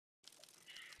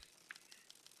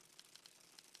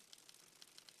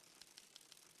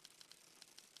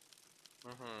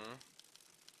Mm-hmm.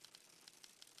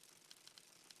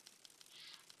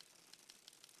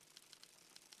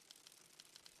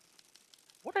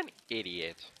 What an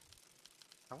idiot.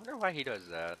 I wonder why he does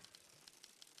that.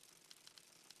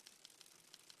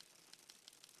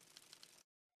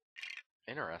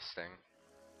 Interesting.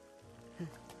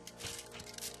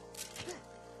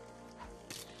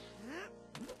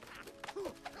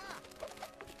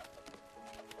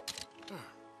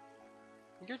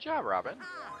 Good job, Robin.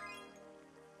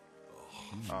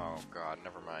 Oh god,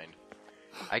 never mind.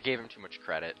 I gave him too much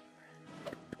credit.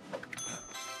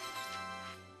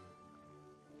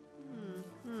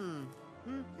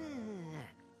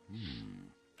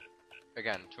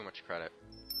 Again, too much credit.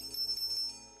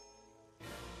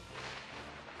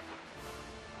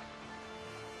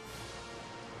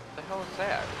 What the hell is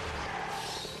that?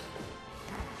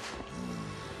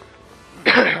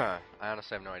 I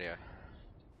honestly have no idea.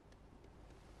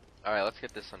 Alright, let's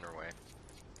get this underway.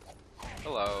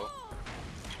 Hello.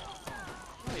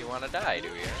 Oh, you wanna die, do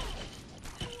you?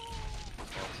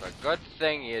 Well, it's a good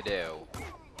thing you do.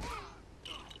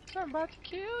 I'm about to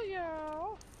kill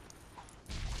you.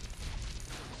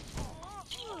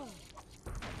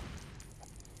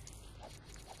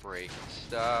 Breaking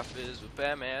stuff is what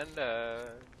Batman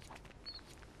does.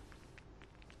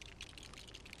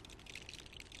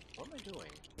 What am I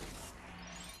doing?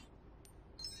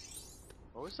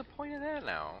 What was the point of that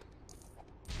now?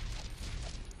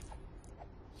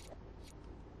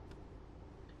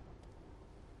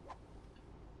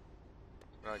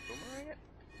 Do I boomerang it?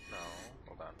 No.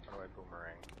 Hold on. How do I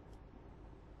boomerang?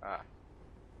 Ah.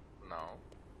 No.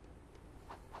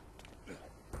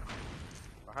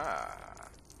 Aha.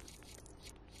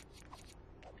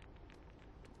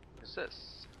 What's this?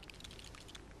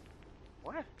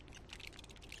 What?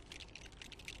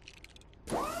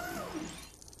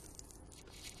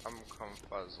 I'm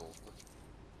confuzzled.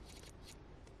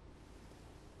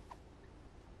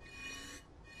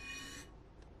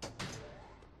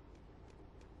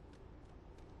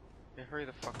 Yeah, hurry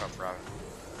the fuck up, Robin.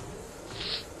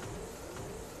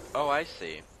 Oh, I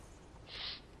see.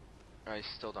 I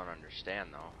still don't understand,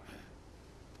 though.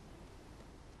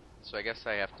 So I guess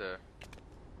I have to...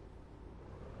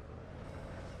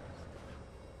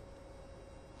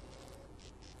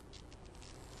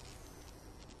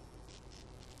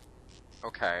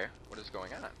 Okay, what is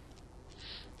going on?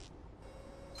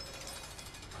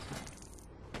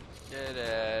 Get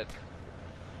it.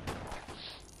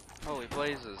 Holy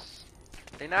blazes.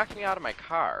 They knocked me out of my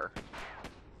car.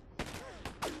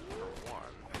 For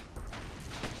one.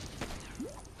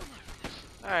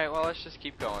 Alright, well, let's just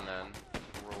keep going then.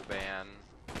 Roban.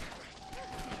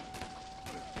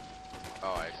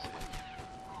 Oh, I see.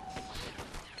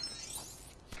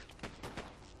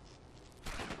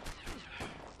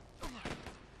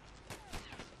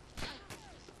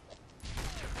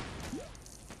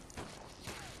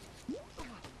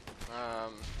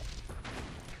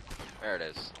 There it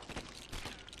is.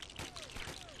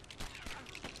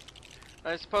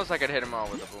 I suppose I could hit him all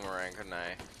with a boomerang, couldn't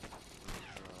I?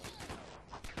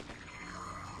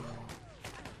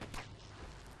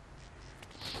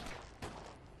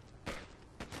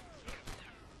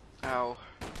 Ow.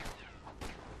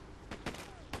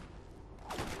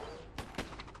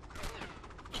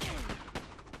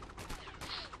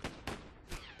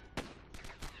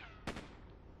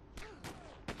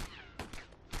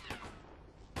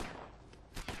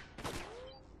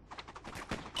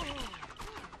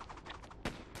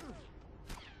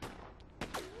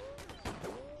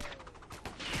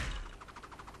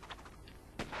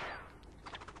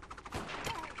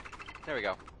 There we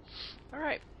go.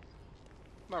 Alright.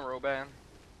 Come on, Roban.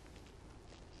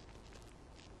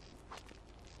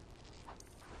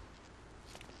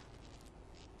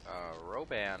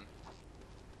 Roban.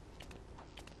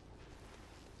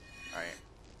 Alright.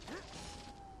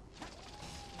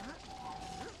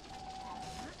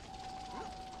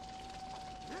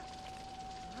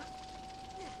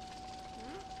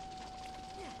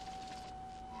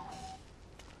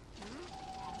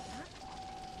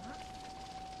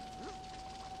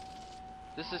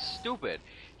 This is stupid.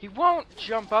 He won't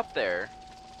jump up there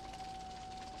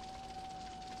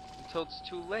until it's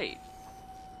too late.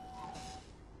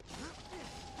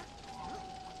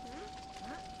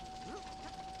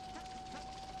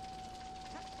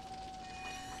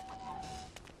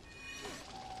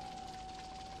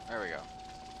 There we go.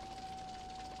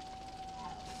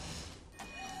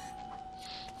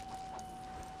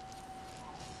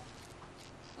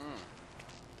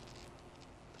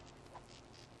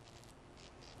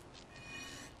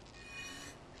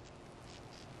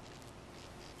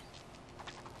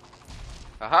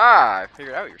 Aha! I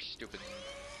figured out your stupid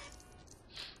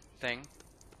thing.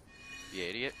 You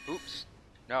idiot. Oops.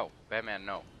 No. Batman,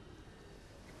 no.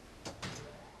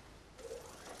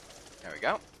 There we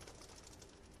go.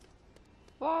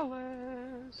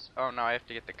 Flawless. Oh, now I have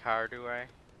to get the car, do I?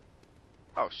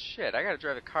 Oh, shit. I gotta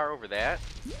drive the car over that.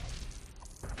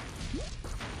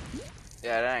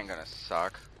 Yeah, that ain't gonna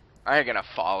suck. I ain't gonna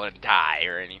fall and die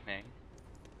or anything.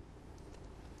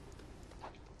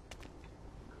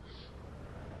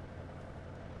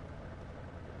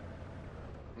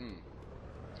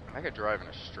 I could drive in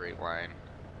a straight line,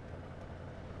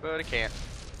 but I can't.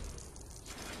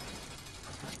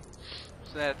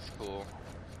 So that's cool.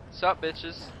 Sup,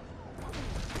 bitches?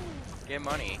 Get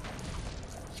money.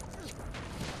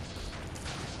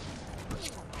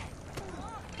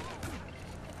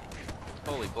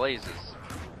 Holy blazes.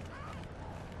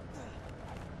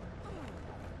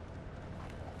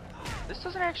 This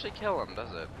doesn't actually kill him,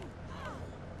 does it?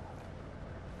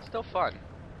 It's still fun.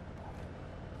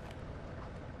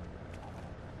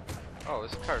 Oh,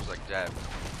 this car's like dead.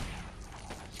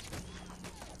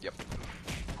 Yep.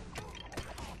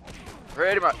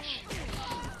 Pretty much.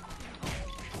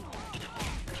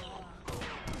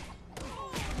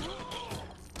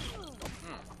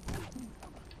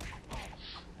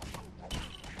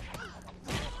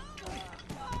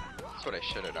 That's what I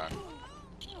should have done.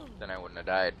 Then I wouldn't have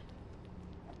died.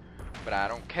 But I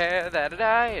don't care that I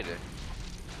died.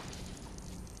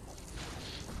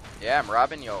 Yeah, I'm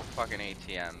robbing your fucking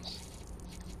ATMs.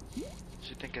 What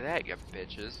you think of that, you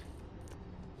bitches?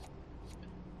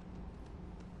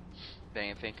 They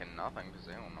ain't thinking nothing because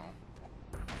they don't know.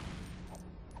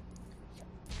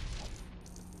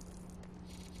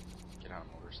 Get on a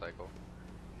motorcycle.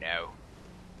 No.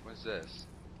 What's this?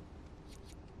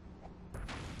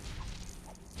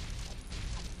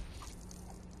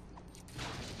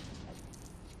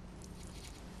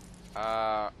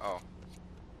 Oh.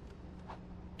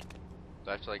 Do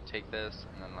I have to like take this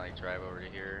and then like drive over to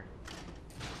here?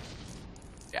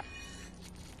 Yeah.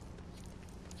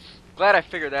 Glad I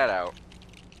figured that out.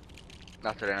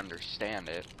 Not that I understand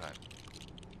it, but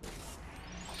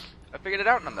I figured it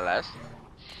out nonetheless.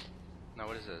 Now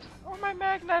what is this? Oh, my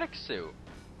magnetic suit.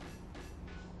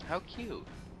 How cute.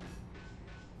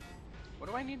 What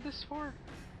do I need this for?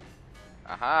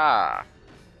 Aha!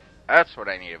 That's what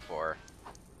I need it for.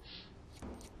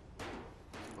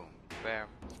 Boom, bam,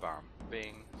 bomb,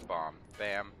 bing, bomb,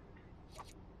 bam.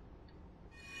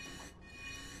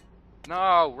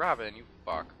 No, Robin, you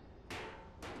fuck.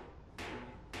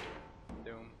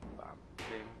 Doom, bomb,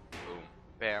 bing, boom,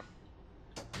 bam.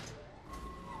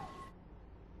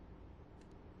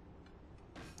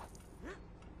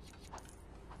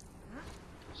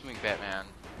 Swing, Batman.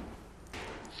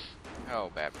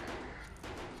 Oh, Batman.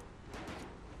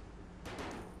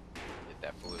 Hit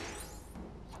that blue.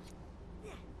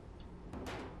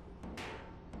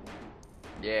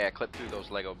 Yeah, clip through those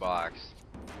Lego blocks.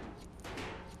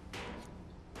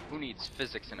 Who needs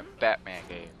physics in a Batman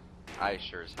game? I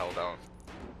sure as hell don't.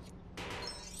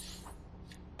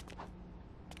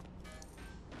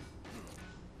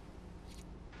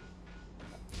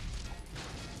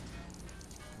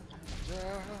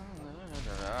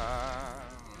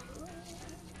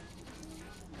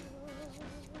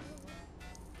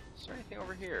 Is there anything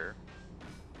over here?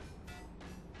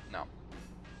 No.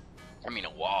 I mean a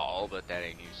wall, but that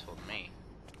ain't useful to me.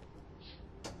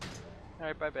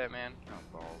 Alright, bye Batman. Oh,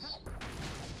 balls.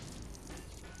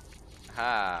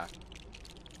 Ha.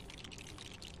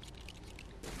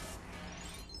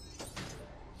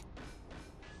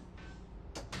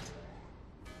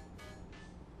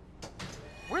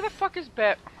 Where the fuck is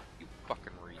Bat? You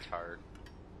fucking retard.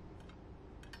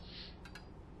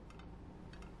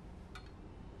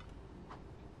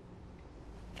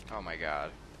 Oh my god.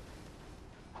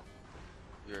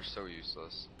 You're so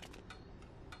useless.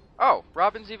 Oh,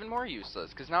 Robin's even more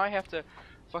useless, because now I have to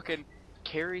fucking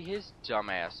carry his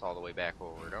dumbass all the way back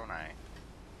over, don't I?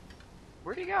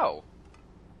 Where'd he go?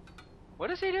 What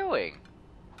is he doing?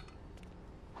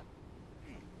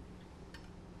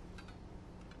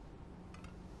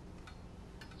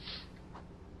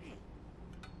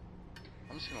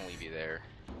 I'm just gonna leave you there.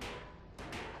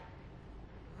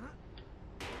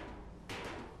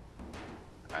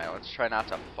 Alright, let's try not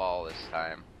to fall this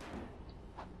time.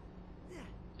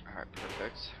 Alright,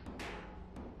 perfect.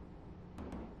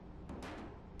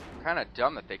 Kinda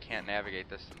dumb that they can't navigate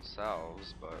this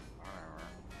themselves, but whatever.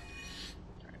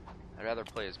 Right. I'd rather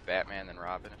play as Batman than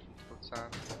Robin if he puts on.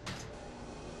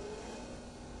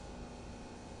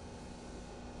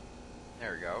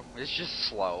 There we go. It's just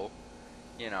slow,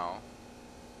 you know.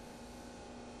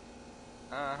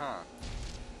 Uh-huh.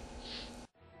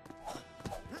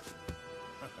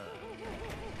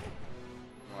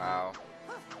 Wow.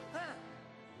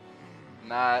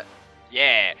 Not.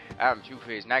 Yeah, I'm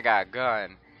Two-Face and I got a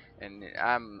gun. And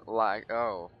I'm like,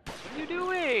 oh. What are you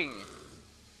doing?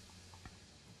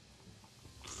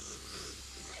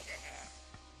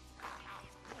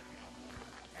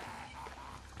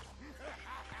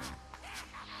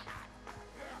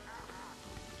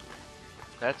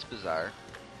 That's bizarre.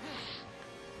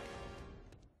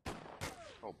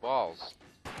 Oh, balls.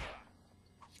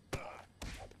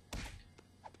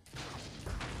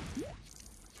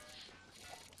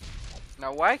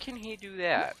 Now, why can he do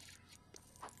that?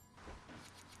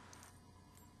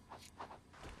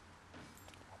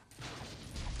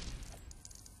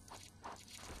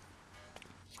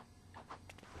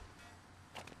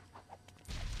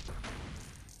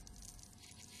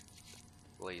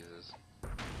 Blazes.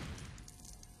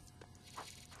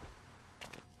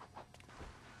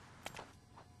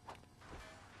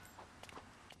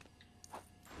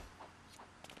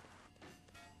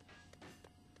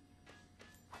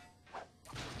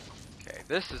 Okay,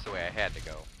 this is the way I had to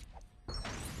go.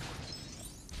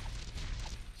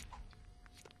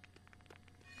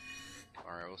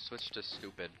 Alright, we'll switch to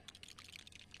stupid.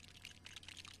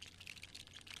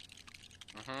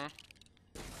 There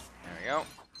we go.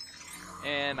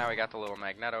 And now we got the little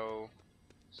Magneto.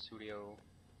 Studio.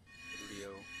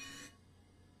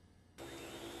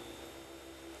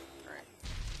 Alright.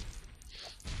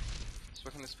 So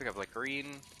what can this pick up? Like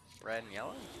green, red, and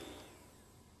yellow?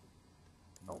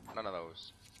 Nope, none of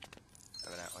those.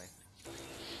 Evidently.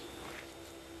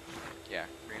 Yeah,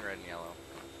 green, red, and yellow.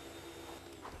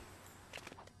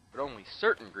 But only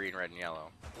certain green, red, and yellow.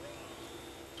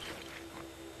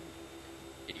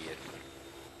 Idiot.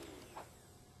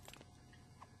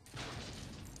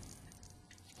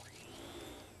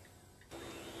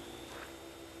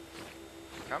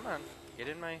 Come on, get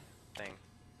in my thing.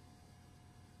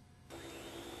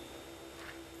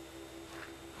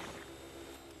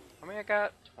 How many I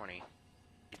got? 20.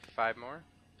 5 more?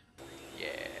 Yeah.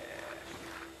 I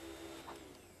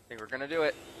think we're gonna do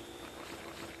it.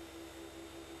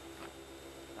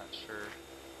 Not sure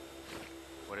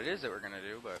what it is that we're gonna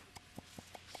do, but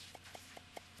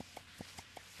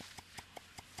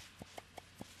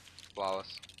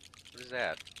flawless. What is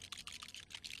that?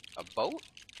 A boat?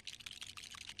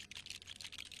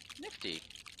 Nifty.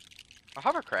 A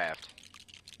hovercraft.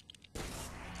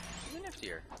 Even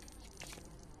niftier.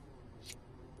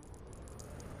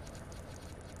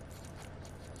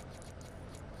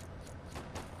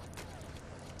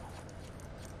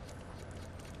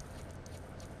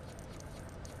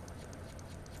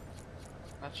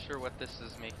 Not sure what this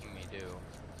is making me do.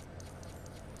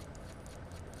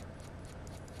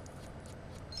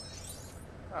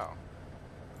 Oh.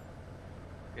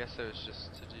 Guess it was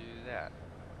just to do that.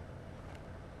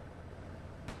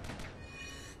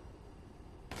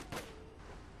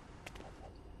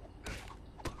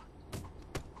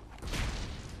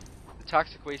 The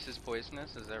toxic waste is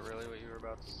poisonous? Is that really what you were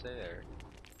about to say there?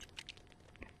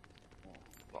 Oh,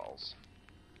 balls.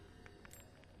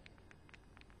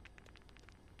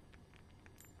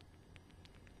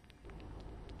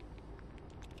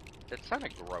 That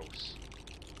sounded gross.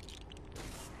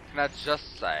 Can I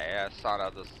just say I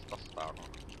sounded disgusting?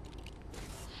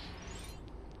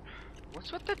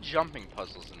 What's with the jumping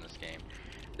puzzles in this game?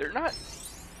 They're not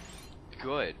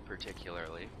good,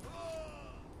 particularly.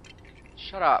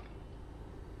 Shut up.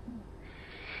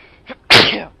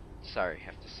 Sorry,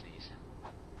 have to sneeze.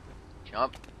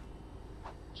 Jump.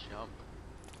 Jump.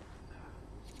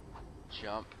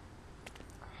 Jump.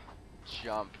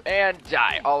 Jump. And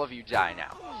die. All of you die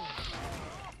now.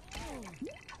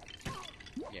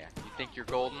 Yeah, you think you're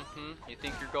golden? You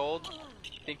think you're gold?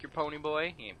 You think you're pony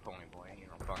boy? He ain't pony boy. You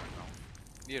don't fucking know.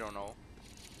 You don't know.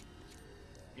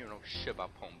 You don't know shit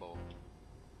about Pombo.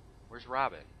 Where's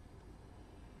Robin?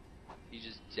 He's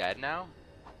just dead now?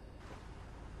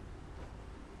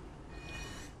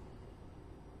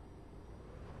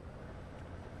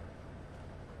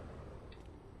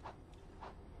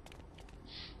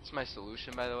 It's my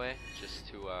solution, by the way, just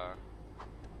to,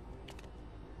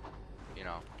 you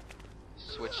know,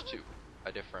 switch to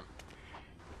a different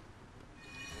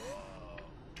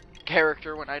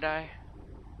character when I die.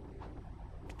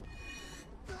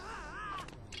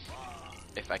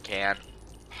 If I can.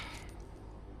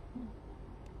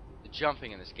 The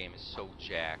jumping in this game is so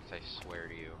jacked, I swear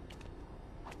to you.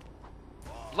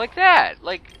 Like that!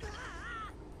 Like,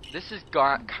 this is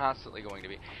constantly going to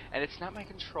be. And it's not my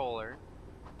controller.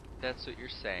 That's what you're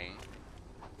saying.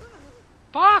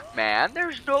 Fuck, man!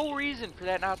 There's no reason for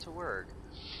that not to work.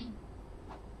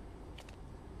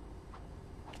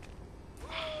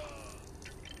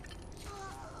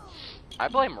 I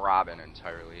blame Robin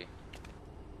entirely.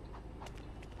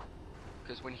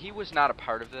 Because when he was not a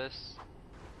part of this...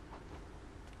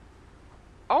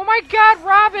 Oh my god,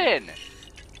 Robin!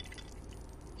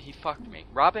 He fucked me.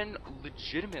 Robin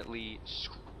legitimately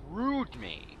screwed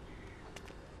me.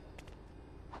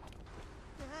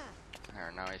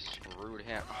 There, now I screwed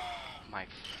him. Oh my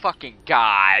fucking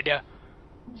god!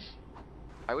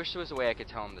 I wish there was a way I could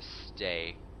tell him to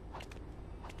stay.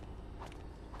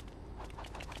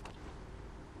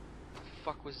 What the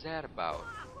fuck was that about?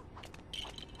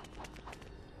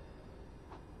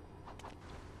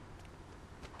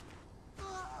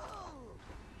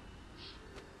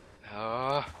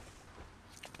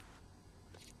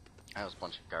 That was a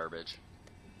bunch of garbage.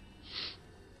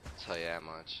 I'll tell you that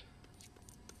much.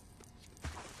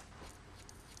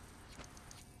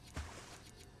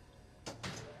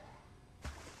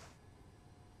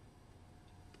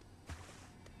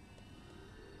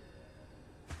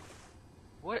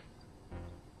 What?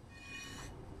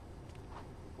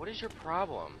 What is your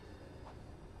problem?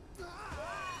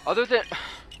 Other than...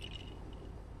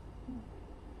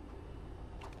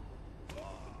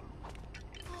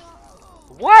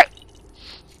 What?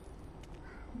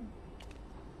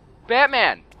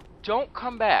 Batman, don't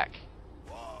come back.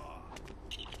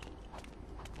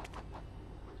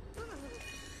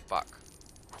 Fuck.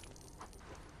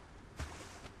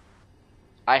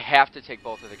 I have to take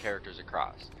both of the characters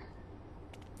across.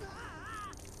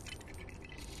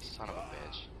 Son of a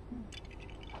bitch.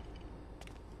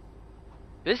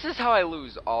 This is how I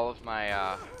lose all of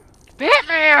my,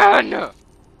 Batman!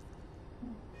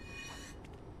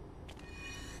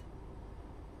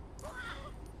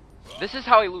 This is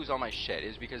how I lose all my shit,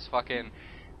 is because fucking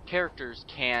characters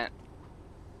can't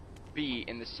be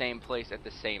in the same place at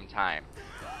the same time.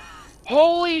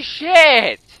 Holy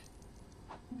shit!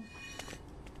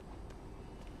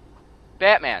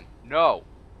 Batman, no.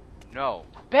 No.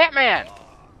 Batman!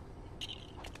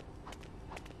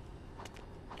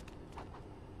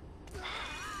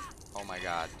 Oh my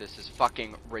god, this is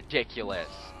fucking ridiculous.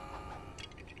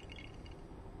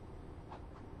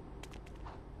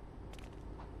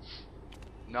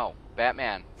 No,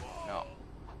 Batman, no.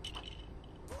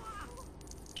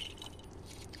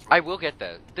 I will get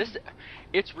that.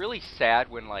 It's really sad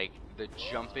when, like, the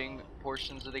jumping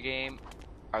portions of the game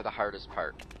are the hardest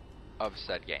part of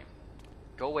said game.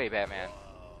 Go away, Batman.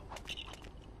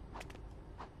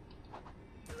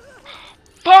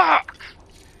 Fuck!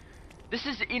 This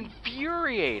is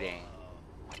infuriating.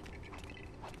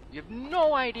 You have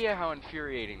no idea how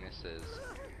infuriating this is.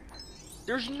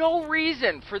 There's no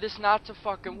reason for this not to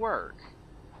fucking work.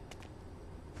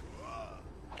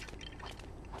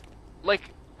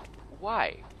 Like,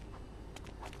 why?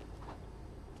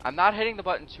 I'm not hitting the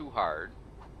button too hard.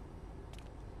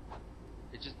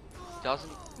 It just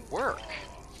doesn't work.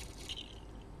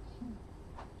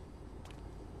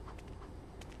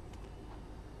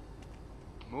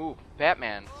 Move,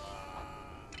 Batman.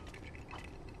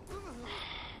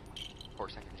 Of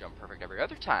course I can jump perfect every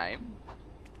other time.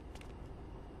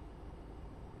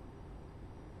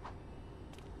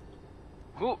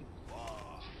 Move.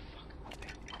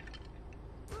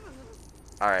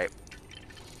 Alright.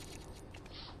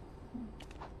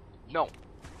 No.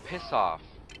 Piss off.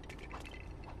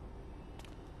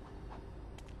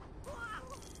 I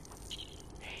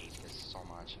hate this so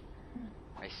much.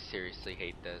 I seriously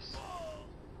hate this.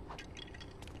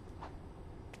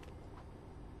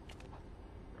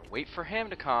 Wait for him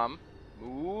to come.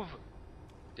 Move.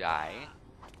 Die.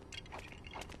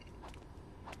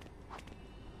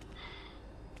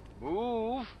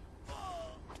 Move.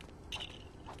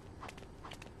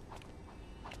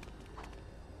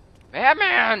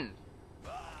 Batman!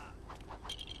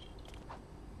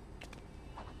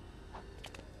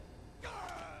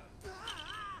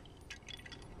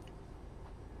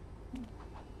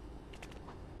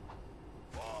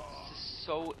 This is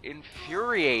so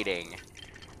infuriating.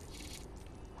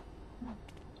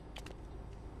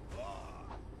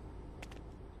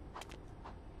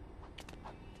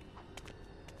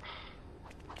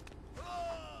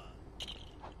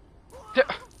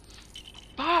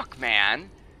 Fuck, man.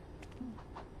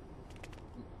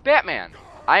 Batman,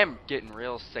 I am getting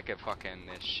real sick of fucking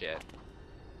this shit.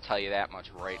 I'll tell you that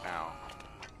much right now.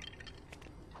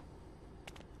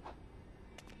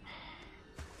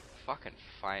 Fucking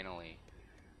finally.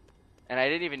 And I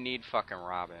didn't even need fucking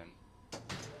Robin.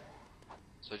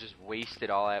 So I just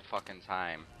wasted all that fucking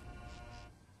time.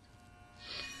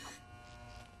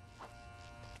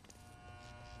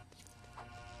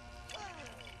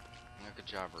 Good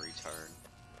job, retard.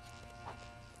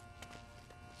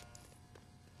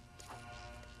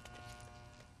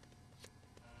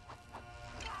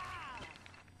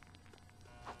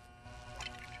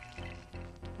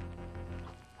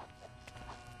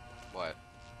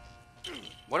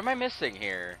 What am I missing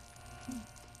here?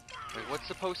 Like, what's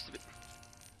supposed to be...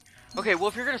 Okay, well,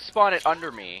 if you're gonna spawn it under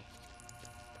me...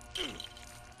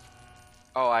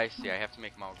 Oh, I see. I have to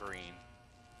make them all green.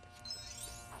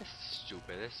 This is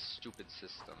stupid. This stupid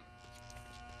system.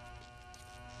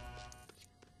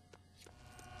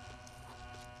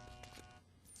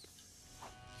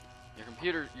 Your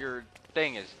computer... Your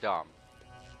thing is dumb.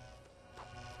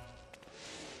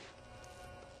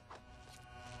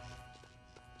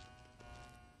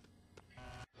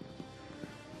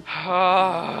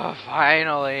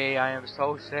 Finally, I am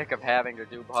so sick of having to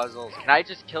do puzzles. Can I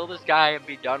just kill this guy and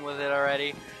be done with it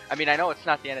already? I mean, I know it's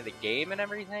not the end of the game and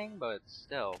everything, but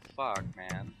still, fuck,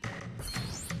 man.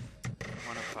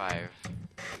 1 of 5.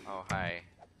 Oh, hi.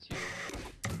 It's you.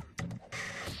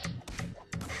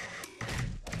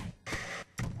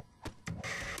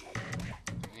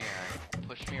 Yeah,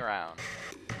 push me around.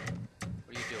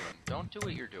 What are you doing? Don't do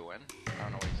what you're doing. I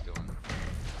don't know what he's doing.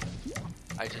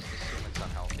 I just assume it's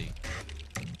unhealthy.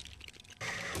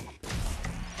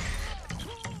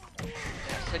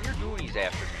 Yeah, send your goonies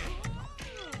after me.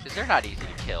 Because they're not easy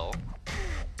to kill.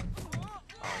 Oh,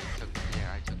 I took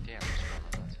damage from him.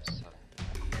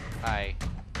 Hi.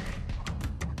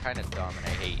 You're kind of dumb and I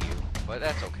hate you. But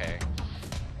that's okay.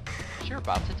 But you're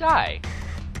about to die.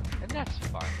 And that's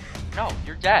fun. No,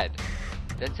 you're dead.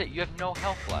 That's it. You have no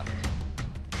health left.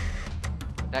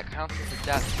 That counts as a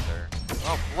death, sir.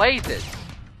 Oh, blazes!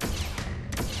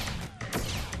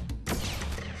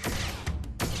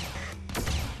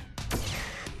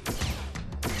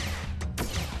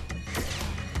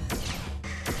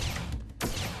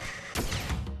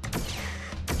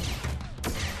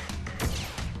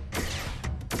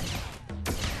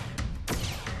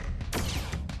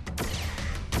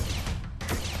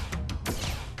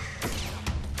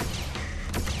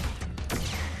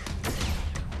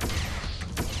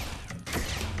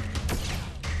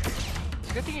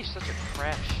 Good thing he's such a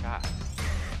crap shot.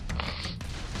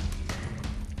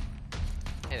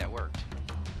 Hey, that worked.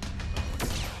 It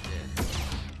did.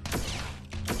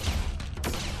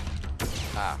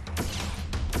 Ah.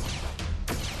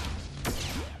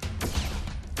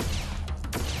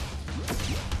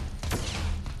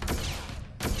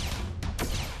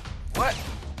 What?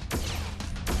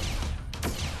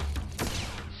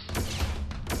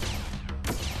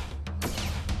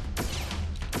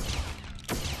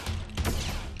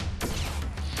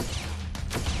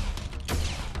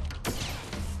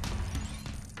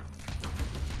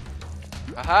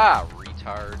 Aha,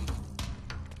 retard.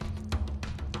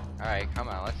 Alright, come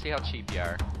on, let's see how cheap you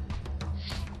are.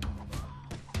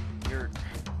 You're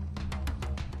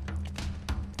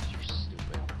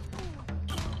stupid.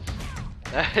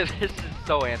 This is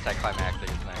so anticlimactic,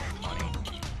 it's not even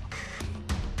funny.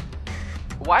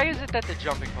 Why is it that the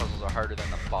jumping puzzles are harder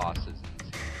than the bosses?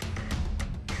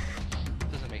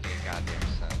 It doesn't make any goddamn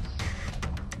sense.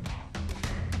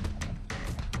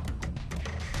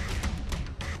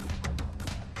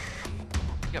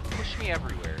 Yeah, push me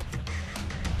everywhere.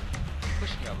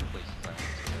 Push me other places I want to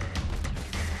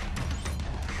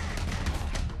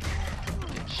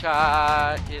go. Get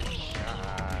shot, get shot.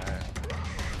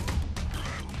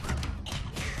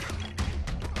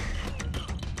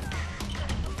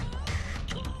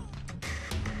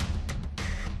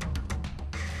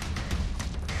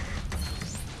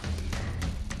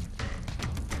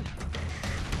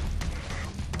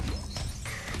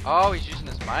 Oh, he's using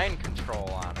his mind control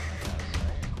on him.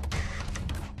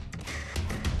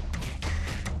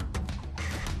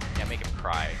 Make him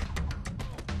cry.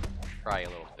 Cry, you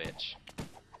little bitch.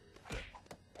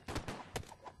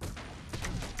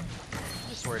 I'm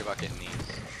just worried about getting these.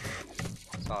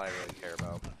 That's all I really care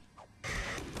about.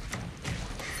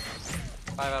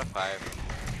 5 out of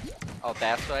 5. Oh,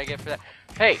 that's what I get for that?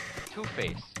 Hey!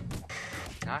 Two-Face!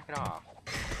 Knock it off.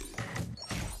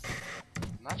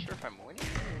 I'm not sure if I'm winning or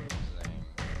losing.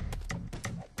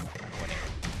 I'm winning.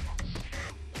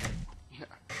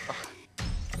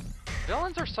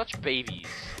 Villains are such babies.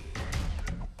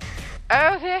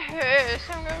 Oh, that hurts.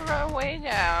 I'm gonna run away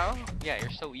now. Yeah,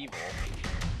 you're so evil.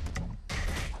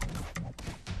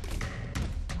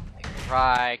 Make him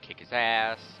cry, kick his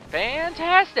ass.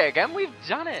 Fantastic! And we've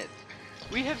done it!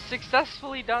 We have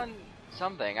successfully done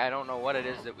something. I don't know what it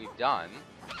is that we've done.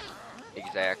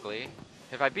 Exactly.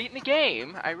 Have I beaten the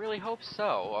game? I really hope so.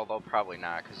 Although probably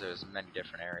not, because there's many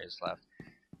different areas left.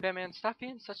 Batman, stop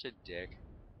being such a dick.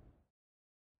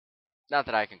 Not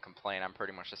that I can complain, I'm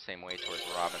pretty much the same way towards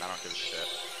Robin. I don't give a shit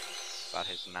about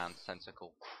his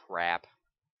nonsensical crap.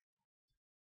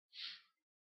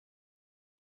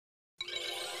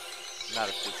 Not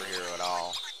a superhero at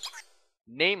all.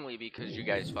 Namely because you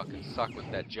guys fucking suck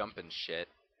with that jumping shit.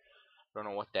 Don't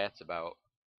know what that's about.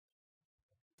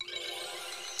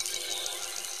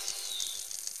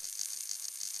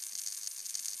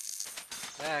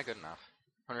 Yeah, good enough.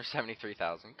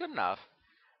 173,000. Good enough.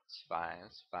 It's fine.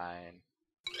 It's fine.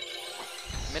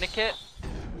 Minikit?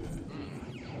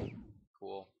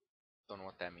 Cool. Don't know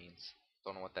what that means.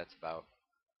 Don't know what that's about.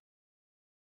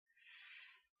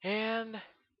 And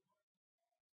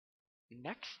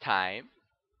next time...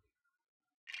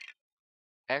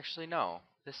 Actually, no.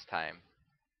 This time,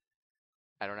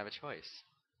 I don't have a choice.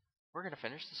 We're gonna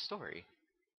finish the story.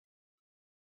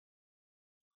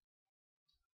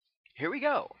 Here we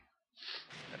go.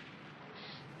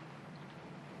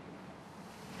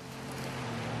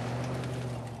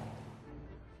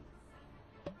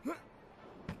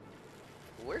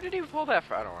 Where did he pull that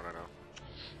from? I don't want to know.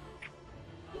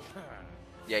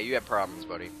 Yeah, you have problems,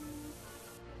 buddy.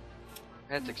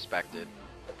 That's expected.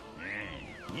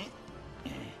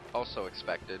 Also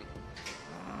expected.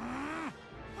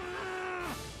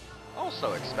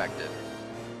 Also expected.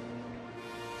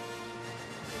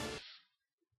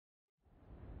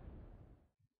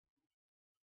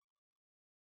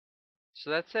 So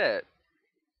that's it.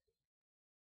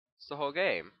 It's the whole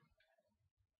game.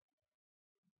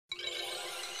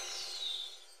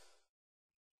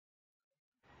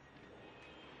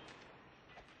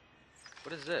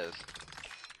 What is this?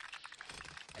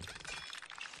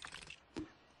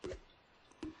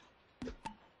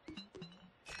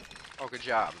 Oh, good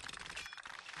job.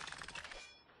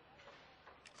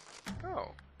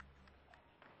 Oh.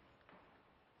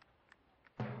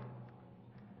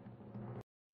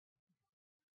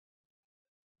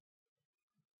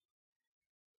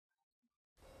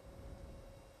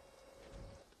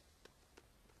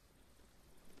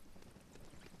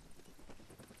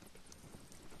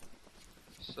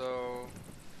 So...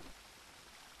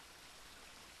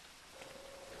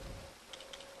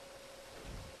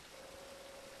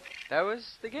 that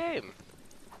was the game.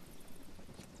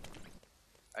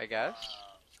 I guess.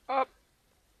 Oh.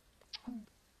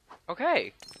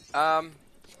 Okay.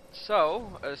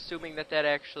 So, assuming that that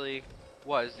actually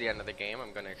was the end of the game,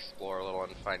 I'm going to explore a little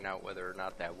and find out whether or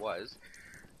not that was.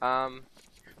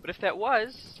 But if that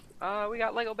was, we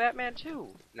got Lego Batman 2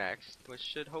 next, which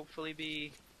should hopefully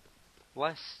be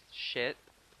less shit.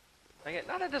 Like,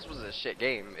 not that this was a shit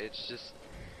game, it's just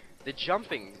the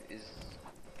jumping is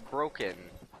broken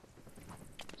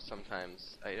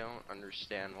sometimes. I don't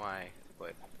understand why,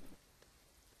 but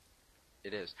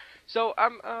it is. So,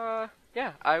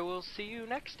 yeah, I will see you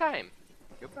next time.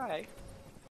 Goodbye.